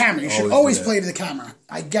play to the camera. You should always do play to the camera.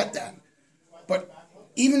 I get that. But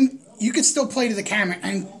even, you could still play to the camera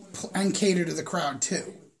and cater to the crowd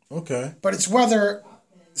too. Okay. But it's whether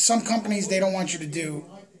some companies, they don't want you to do,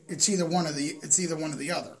 it's either one or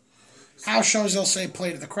the other. House shows, they'll say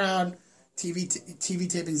play to the crowd. TV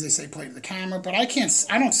tapings, they say play to the camera, but I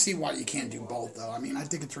don't see why you can't do both, though. I mean, I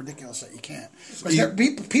think it's ridiculous that you can't.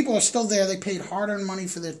 Because people are still there. They paid hard-earned money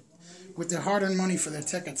for their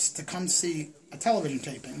tickets to come see a television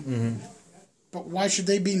taping. Mm-hmm. But why should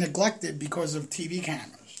they be neglected because of TV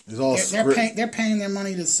cameras? They're paying their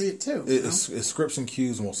money to see it too. It's scripts and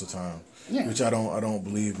cues most of the time, which I don't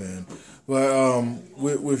believe in. But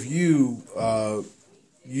with you,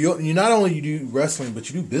 you not only you do wrestling, but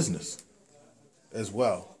you do business as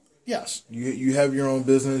well. Yes. You have your own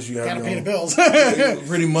business. You have gotta pay the bills.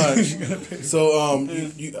 Pretty much. So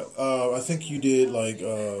I think you did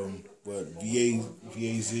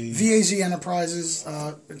VAZ Enterprises.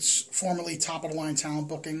 It's formerly Top of the Line Talent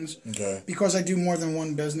Bookings. Okay. Because I do more than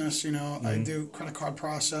one business. I do credit card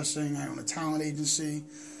processing. I own a talent agency.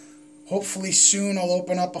 Hopefully soon I'll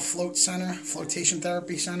open up a flotation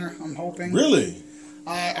therapy center. I'm hoping. Really?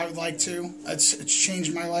 I would like to. It's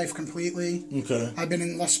changed my life completely. Okay. I've been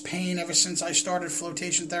in less pain ever since I started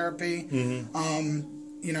flotation therapy. Mm-hmm.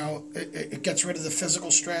 It gets rid of the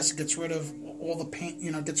physical stress. It gets rid of all the pain.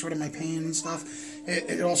 Gets rid of my pain and stuff.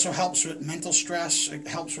 It also helps with mental stress. It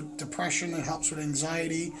helps with depression. It helps with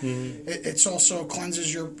anxiety. Mm-hmm. It's also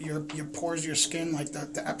cleanses your pores, your skin. Like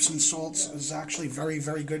the Epsom salts is actually very,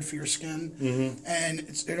 very good for your skin. Mm-hmm. And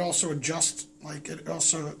it also adjusts.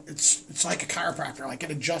 It's like a chiropractor. Like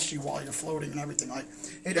it adjusts you while you're floating and everything. Like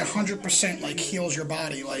it 100% heals your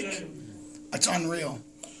body. Like it's unreal.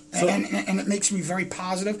 And it makes me very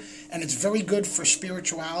positive, and it's very good for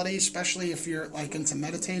spirituality, especially if you're into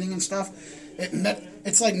meditating and stuff.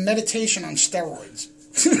 It's like meditation on steroids.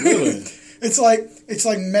 Really? It's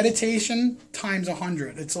like meditation times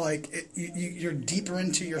 100. It's like you're deeper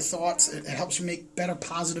into your thoughts. It helps you make better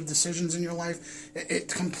positive decisions in your life. It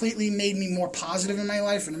completely made me more positive in my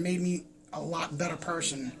life, and it made me a lot better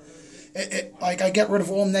person. I get rid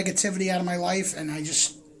of all negativity out of my life, and I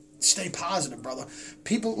just stay positive, brother.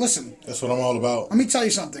 People, listen. That's what I'm all about. Let me tell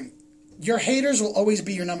you something. Your haters will always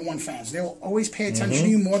be your number one fans. They will always pay attention to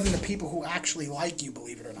you more than the people who actually like you,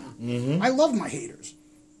 believe it or not. Mm-hmm. I love my haters.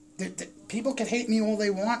 People can hate me all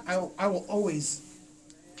they want. I will always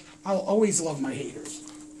love my haters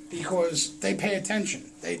because they pay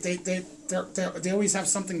attention. They always have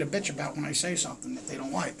something to bitch about when I say something that they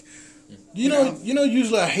don't like.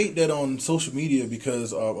 Usually I hate that on social media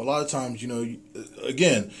because a lot of times,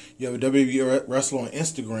 again, you have a WWE wrestler on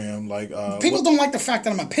Instagram. People don't like the fact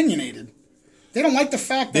that I'm opinionated. They don't like the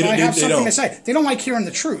fact that I have something to say. They don't like hearing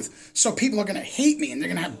the truth. So people are going to hate me and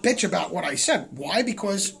they're going to bitch about what I said. Why?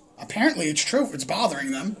 Because apparently it's true. It's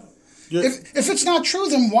bothering them. If it's not true,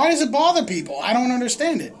 then why does it bother people? I don't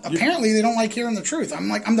understand it. Apparently they don't like hearing the truth.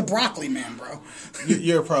 I'm the broccoli man, bro.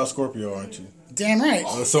 You're a proud Scorpio, aren't you? Damn right.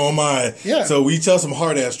 So am I. Yeah. So we tell some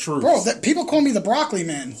hard ass truths. Bro, people call me the broccoli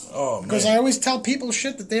man. Oh man. Because I always tell people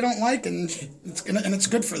shit that they don't like, and it's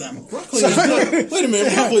good for them. Broccoli is good. Wait a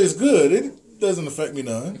minute, broccoli is good. It doesn't affect me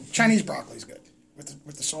none. Chinese broccoli is good.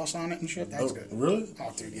 with the sauce on it and shit. That's good. Really?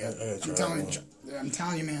 Oh, dude, yeah. I I'm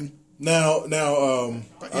telling you, man. Now,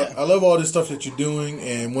 yeah. I love all this stuff that you're doing,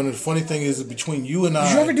 and one of the funny things is between you and I.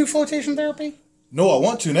 Did you ever do flotation therapy? No, I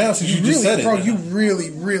want to now since you just said it. Bro, you really,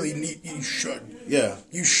 really need. You should. Yeah.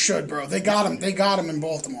 You should, bro. They got them. They got them in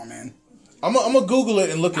Baltimore, man. I'm gonna Google it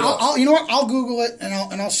and look it up. You know what? I'll Google it and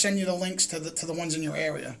I'll send you the links to the ones in your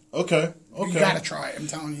area. Okay. You gotta try it. I'm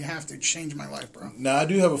telling you, you have to. Change my life, bro. Now I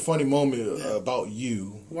do have a funny moment about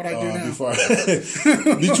you. What I do now?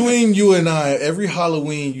 Between you and I, every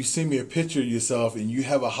Halloween you send me a picture of yourself and you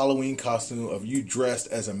have a Halloween costume of you dressed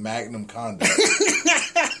as a Magnum condom.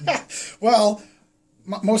 Well,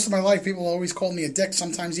 most of my life, people always called me a dick.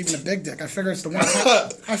 Sometimes even a big dick. I figure it's the one time.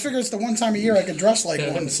 I figure it's the one time a year I could dress like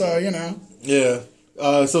one. So you know. Yeah.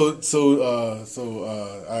 I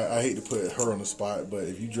hate to put her on the spot, but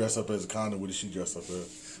if you dress up as a condom, what does she dress up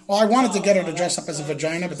as? Well, I wanted to get her to dress up as a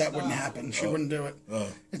vagina, but that wouldn't happen. She wouldn't do it.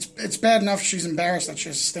 It's bad enough she's embarrassed that she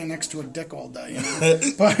has to stay next to a dick all day. You know?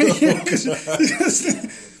 But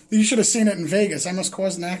you should have seen it in Vegas. I almost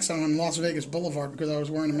caused an accident on Las Vegas Boulevard because I was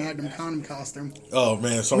wearing a Magnum condom costume. Oh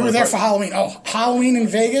man, sorry. We were there for Halloween. Oh, Halloween in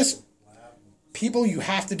Vegas, people, you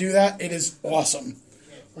have to do that. It is awesome.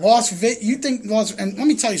 And let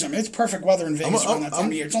me tell you something. It's perfect weather in Vegas around that time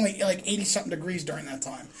of year. It's only like 80-something degrees during that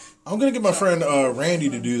time. I'm going to get my friend Randy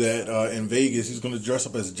to do that in Vegas. He's going to dress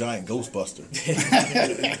up as a giant Ghostbuster.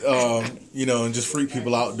 And just freak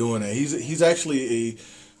people out doing that. He's actually a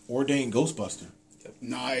ordained Ghostbuster.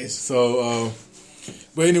 Nice. So,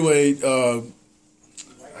 but anyway,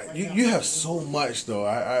 you have so much though.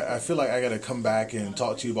 I feel like I got to come back and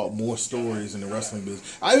talk to you about more stories in the wrestling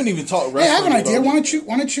business. I haven't even talked wrestling. Hey, I have an idea. Why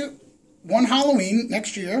don't you one Halloween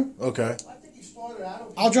next year? Okay.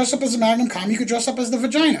 I'll dress up as a Magnum condom. You could dress up as the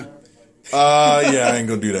vagina. Yeah, I ain't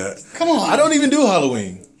gonna do that. Come on. I don't even do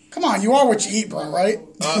Halloween. Come on, you are what you eat, bro, right?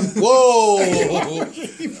 Whoa. I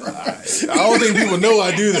don't think people know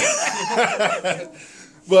I do that.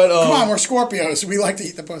 But come on, we're Scorpios. We like to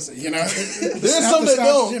eat the pussy, you know. There's some that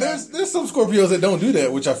don't. There's some Scorpios that don't do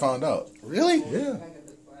that, which I found out. Really? Yeah.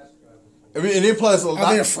 I mean, and then plus,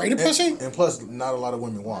 are they afraid of pussy? And plus, not a lot of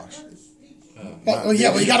women wash. Well,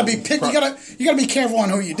 you got to be picky. You got to be careful on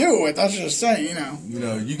who you do it with. That's just saying, you know. You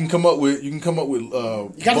know, you can come up with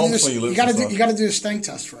bumps on your lips. You got to do the stank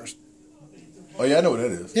test first. Oh yeah, I know what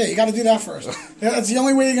that is. Yeah, you got to do that first. That's the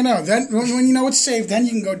only way you're gonna know. Then, when you know it's safe, then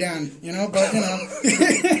you can go down. You know, but you know.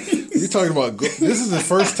 You're talking about this is the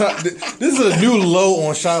first time. This is a new low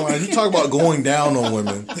on Shyline. You talk about going down on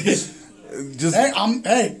women.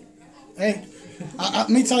 Hey. Let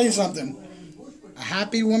me tell you something. A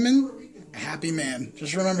happy woman, a happy man.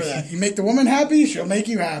 Just remember that. You make the woman happy, she'll make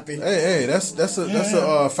you happy. Hey, that's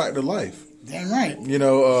a fact of life. Damn right. You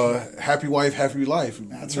know, happy wife, happy life.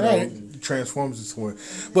 That's right. Transforms this one.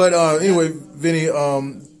 But anyway, Vinny,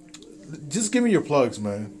 just give me your plugs,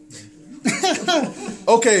 man.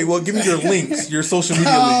 Okay, well, give me your links, your social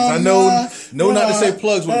media links. I know not to say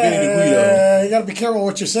plugs with Vinny the Guido. You got to be careful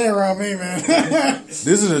what you say around me, man. This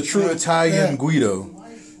is a true Italian Guido.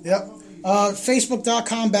 Yep.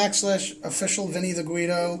 Facebook.com/official Vinny the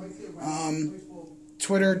Guido.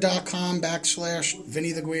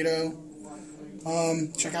 Twitter.com/Vinny the Guido.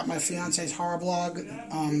 Check out my fiance's horror blog.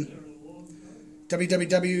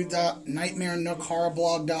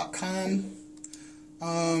 www.nightmarenookhorrorblog.com.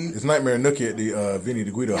 It's Nightmare Nookie at the Vinny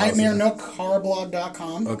the Guido house.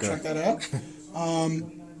 NightmareNookHorrorblog.com. Okay. Check that out.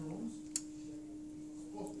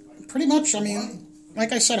 Pretty much, I mean,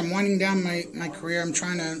 like I said, I'm winding down my career. I'm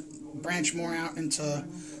trying to branch more out into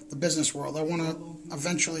the business world. I want to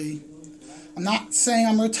eventually... I'm not saying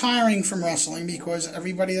I'm retiring from wrestling because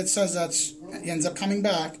everybody that says that ends up coming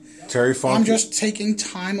back. Terry Funk. I'm just taking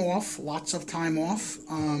time off, lots of time off.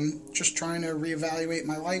 Just trying to reevaluate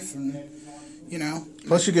my life and, you know.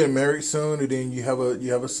 Plus, you're getting married soon, and then you have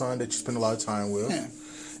a son that you spend a lot of time with. Yeah.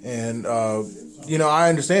 And you know, I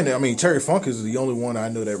understand that. I mean, Terry Funk is the only one I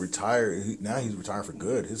know that retired. Now he's retiring for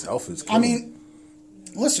good. His health is killing him.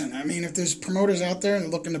 Listen, I mean, if there's promoters out there and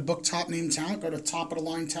they're looking to book top name talent, go to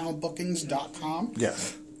topoftheline.talentbookings.com.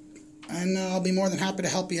 Yes. And I'll be more than happy to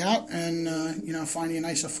help you out and, you know, find you a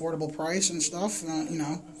nice affordable price and stuff, you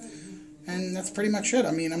know. And that's pretty much it.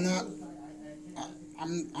 I mean, I'm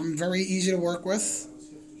very easy to work with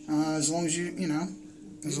as long as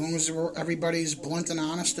as long as everybody's blunt and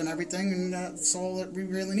honest and everything, and that's all that we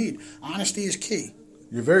really need. Honesty is key.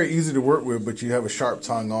 You're very easy to work with, but you have a sharp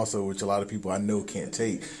tongue also, which a lot of people I know can't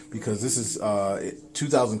take, because this is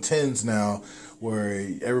 2010s now where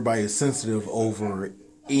everybody is sensitive over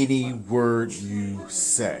any word you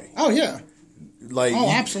say. Oh, yeah. Like,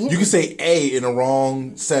 absolutely. You can say A in a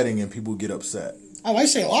wrong setting and people get upset. Oh, I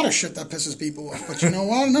say a lot of shit that pisses people off, but you know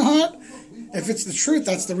what? Not. If it's the truth,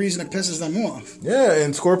 that's the reason it pisses them off. Yeah,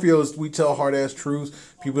 and Scorpios, we tell hard ass truths.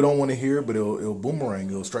 People don't want to hear it, but it'll boomerang.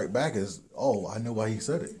 It'll strike back as, oh, I know why he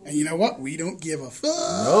said it. And you know what? We don't give a fuck.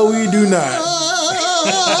 No, we do not.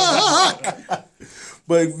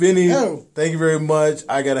 But Vinny, thank you very much.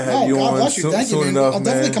 I gotta have you God on bless you. Thank you, man. enough, I'll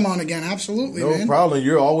definitely come on again. Absolutely, man. No problem.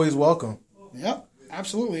 You're always welcome. Yep,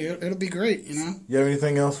 absolutely. It'll be great. You know. You have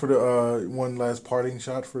anything else for the one last parting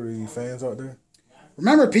shot for the fans out there?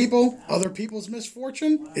 Remember, people, other people's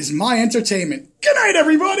misfortune is my entertainment. Good night,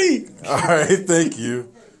 everybody. All right, thank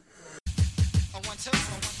you.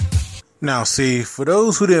 Now, see, for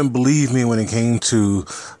those who didn't believe me when it came to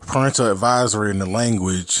parental advisory and the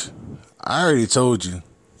language, I already told you.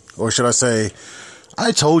 Or should I say,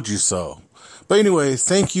 I told you so. But anyway,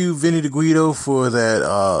 thank you, Vinny DeGuido, for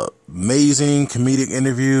that amazing comedic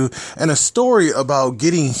interview and a story about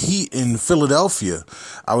getting heat in Philadelphia.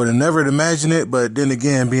 I would have never imagined it, but then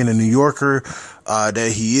again, being a New Yorker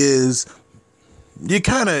that he is, you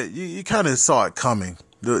kind of saw it coming.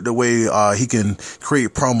 The way he can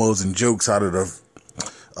create promos and jokes out of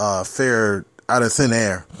thin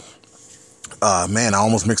air. Man, I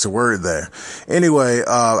almost mixed a word there. Anyway,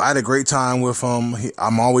 I had a great time with him.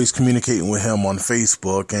 I'm always communicating with him on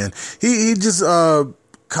Facebook, and he just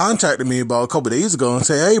contacted me about a couple of days ago and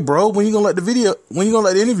said, "Hey, bro, when you gonna let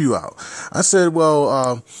the interview out?" I said,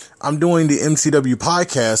 "Well, I'm doing the MCW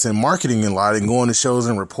podcast and marketing a lot and going to shows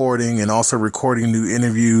and reporting and also recording new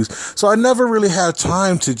interviews. So I never really had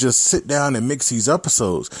time to just sit down and mix these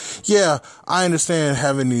episodes." Yeah, I understand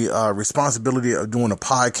having the responsibility of doing a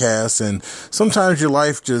podcast, and sometimes your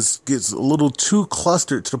life just gets a little too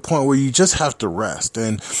clustered to the point where you just have to rest.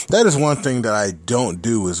 And that is one thing that I don't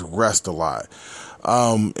do, is rest a lot.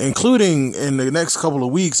 Including in the next couple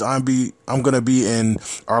of weeks, I'm going to be in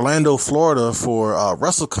Orlando, Florida for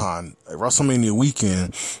WrestleCon, WrestleMania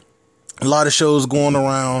weekend. A lot of shows going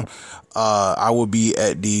around. I will be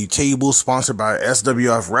at the table sponsored by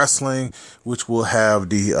SWF Wrestling, which will have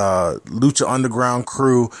the Lucha Underground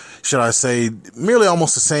crew, should I say, merely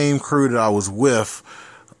almost the same crew that I was with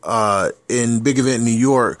in Big Event New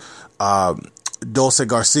York. Dulce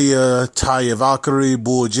Garcia, Taya Valkyrie,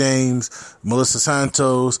 Bull James, Melissa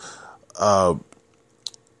Santos. I'm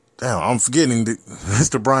forgetting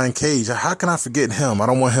Mr. Brian Cage. How can I forget him? I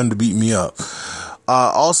don't want him to beat me up.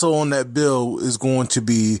 Also on that bill is going to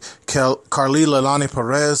be Carlila Lani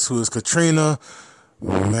Perez, who is Katrina.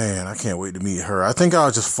 Man, I can't wait to meet her. I think I'll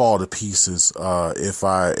just fall to pieces if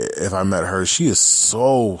I met her. She is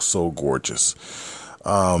so gorgeous.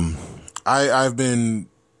 I've been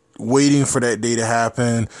waiting for that day to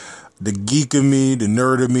happen. The geek of me, the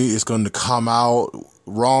nerd of me is going to come out.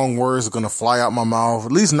 Wrong words are going to fly out my mouth.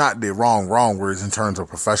 At least not the wrong words in terms of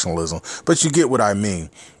professionalism, but you get what I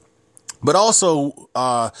mean. But also,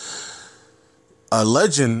 a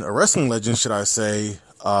wrestling legend, should I say,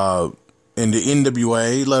 in the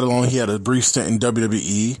NWA, let alone he had a brief stint in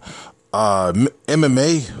WWE,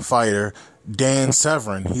 MMA fighter, Dan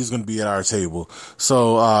Severn. He's going to be at our table.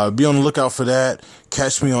 So, be on the lookout for that.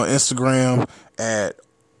 Catch me on Instagram at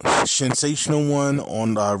Sensational1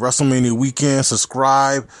 on WrestleMania weekend.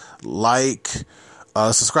 Subscribe,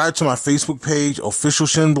 subscribe to my Facebook page, Official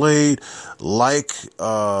Shinblade.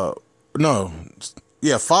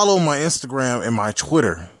 Follow my Instagram and my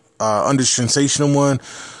Twitter, under Sensational1.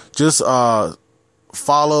 Just,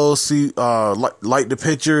 follow, see, like the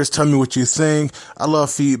pictures, tell me what you think. I love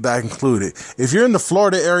feedback included. If you're in the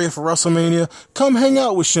Florida area for WrestleMania, come hang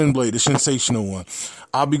out with Shinblade, the Sensational One.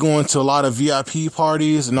 I'll be going to a lot of VIP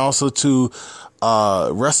parties and also to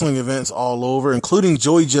wrestling events all over, including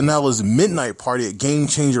Joey Janela's midnight party at Game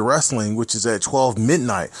Changer Wrestling, which is at 12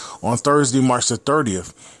 midnight on Thursday, March the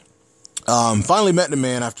 30th. Finally met the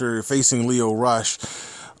man after facing Leo Rush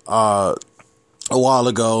a while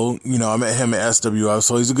ago. You know, I met him at SWF,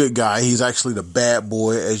 so he's a good guy. He's actually the bad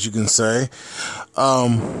boy, as you can say.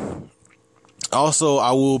 Also,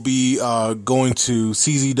 I will be going to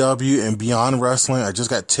CZW and Beyond Wrestling. I just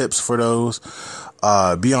got tips for those.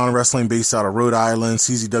 Beyond Wrestling based out of Rhode Island,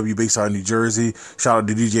 CZW based out of New Jersey. Shout out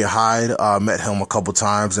to DJ Hyde. Met him a couple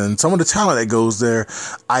times, and some of the talent that goes there,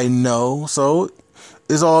 I know. So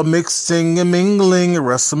it's all mixing and mingling at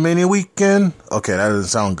WrestleMania weekend. Okay, that doesn't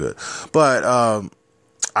sound good, but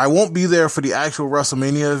I won't be there for the actual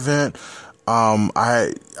WrestleMania event.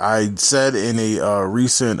 I said in a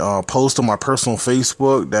recent post on my personal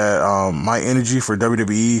Facebook that my energy for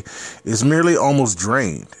WWE is merely almost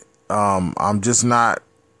drained. I'm just not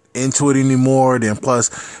into it anymore. Then plus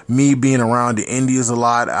me being around the Indies a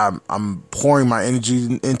lot, I'm pouring my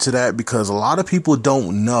energy into that because a lot of people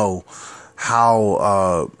don't know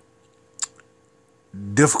how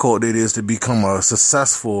difficult it is to become a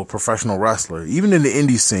successful professional wrestler, even in the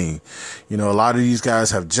indie scene. You know, a lot of these guys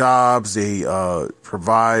have jobs. They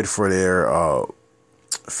provide for their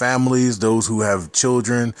families, those who have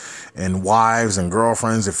children and wives and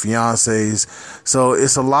girlfriends and fiancés. So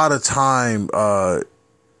it's a lot of time.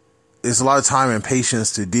 It's a lot of time and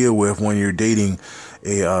patience to deal with when you're dating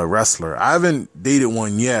a wrestler. I haven't dated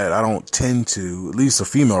one yet. I don't tend to, at least a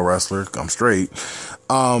female wrestler. I'm straight.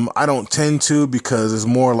 I don't tend to, because it's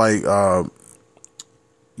more like,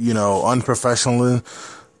 you know, unprofessional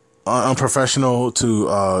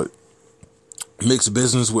to mix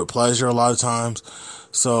business with pleasure a lot of times.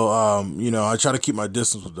 So, you know, I try to keep my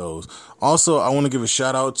distance with those. Also, I want to give a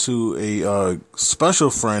shout out to a special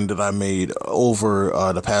friend that I made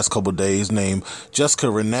over the past couple of days named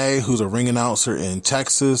Jessica Renee, who's a ring announcer in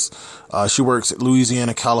Texas. She works at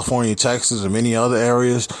Louisiana, California, Texas, and many other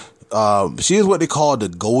areas. She is what they call the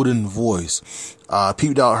golden voice.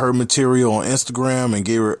 Peeped out her material on Instagram and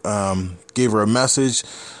gave her a message,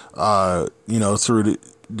 you know, through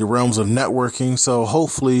the realms of networking. So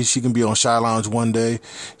hopefully she can be on Shy Lounge one day.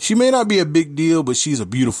 She may not be a big deal, but she's a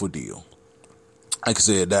beautiful deal. I can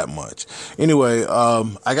say it that much. Anyway,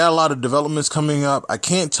 I got a lot of developments coming up. I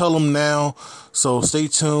can't tell them now, so stay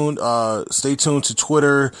tuned. Stay tuned to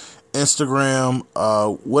Twitter, Instagram,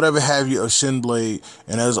 whatever have you of Shinblade.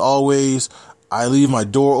 And as always, I leave my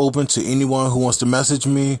door open to anyone who wants to message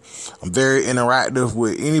me. I'm very interactive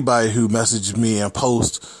with anybody who messages me and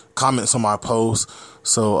comments on my posts.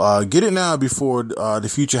 So get it now before the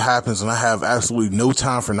future happens and I have absolutely no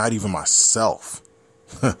time for not even myself.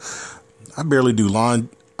 I barely do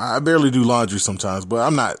laundry sometimes, but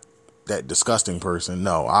I'm not that disgusting person.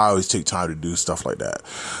 No, I always take time to do stuff like that.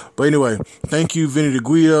 But anyway, thank you, Vinny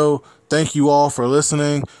DeGuido. Thank you all for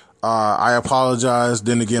listening. I apologize.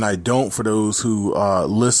 Then again, I don't, for those who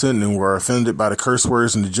listen and were offended by the curse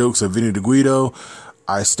words and the jokes of Vinny DeGuido.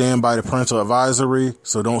 I stand by the parental advisory,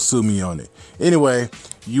 so don't sue me on it. Anyway,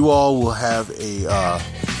 you all will have a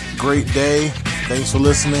great day. Thanks for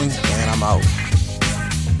listening, and I'm out.